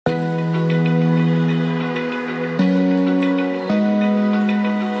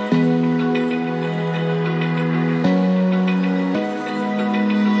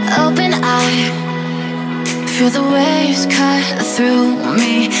Feel the waves cut through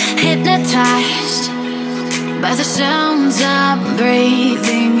me, hypnotized by the sounds I'm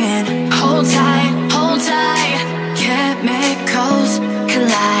breathing in. Hold tight, hold tight, chemicals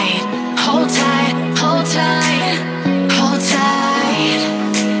collide. Hold tight, hold tight, hold tight.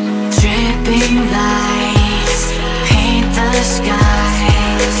 Dripping lights paint the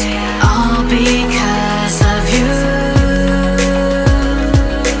skies, all because of you.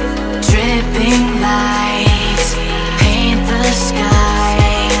 Dripping lights paint the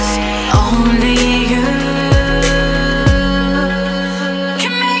skies, only you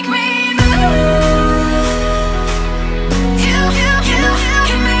can make me move. You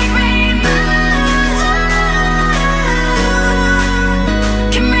can make me move.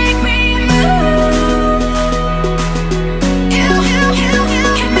 Can make me move. You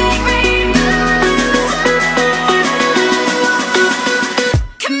can make me move.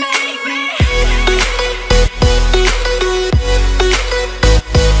 Can make me.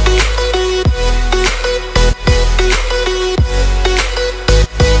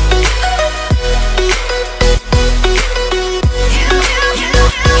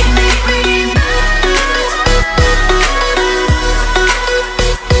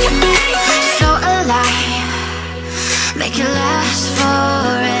 So alive, make it last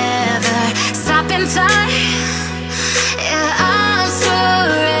forever. Stop in time, yeah, I'm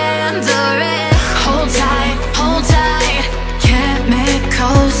surrendering. Hold tight,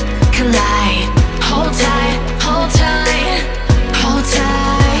 chemicals collide. Hold tight, hold tight, hold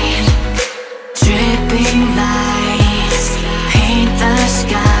tight. Dripping lights paint the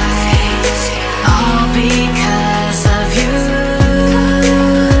skies, all because of you.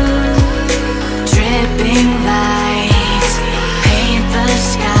 Dripping lights paint the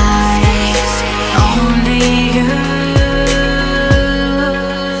skies, only you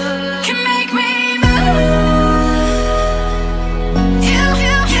can make me move. You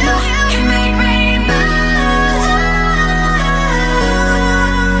can make me move.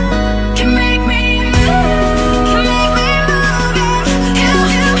 Can make me move. Can make me move. You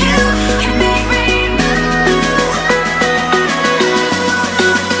can make me move.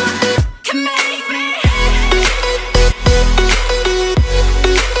 Can make me.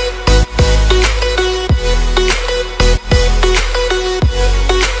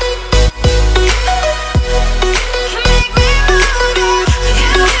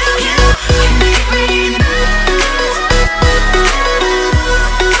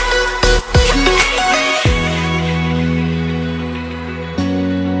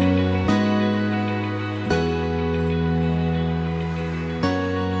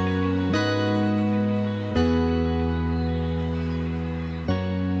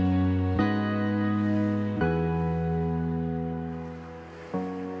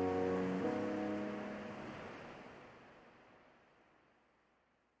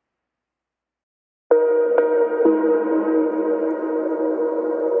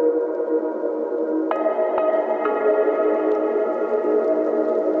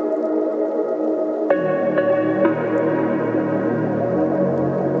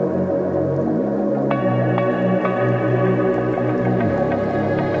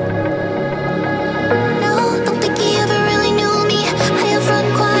 No, don't think he ever really knew me. I have run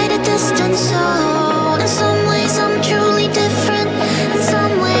quite a distance, so in some ways I'm truly different. In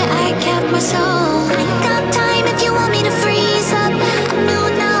some way I kept my soul. I got time if you want me to freeze up. I knew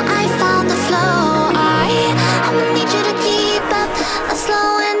now I found the flow. I'ma need you to keep up, not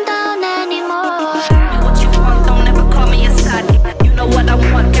slowing down anymore. What you want, don't ever call me a side. You know what I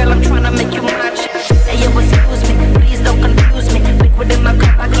want, girl, I'm tryna make you mine.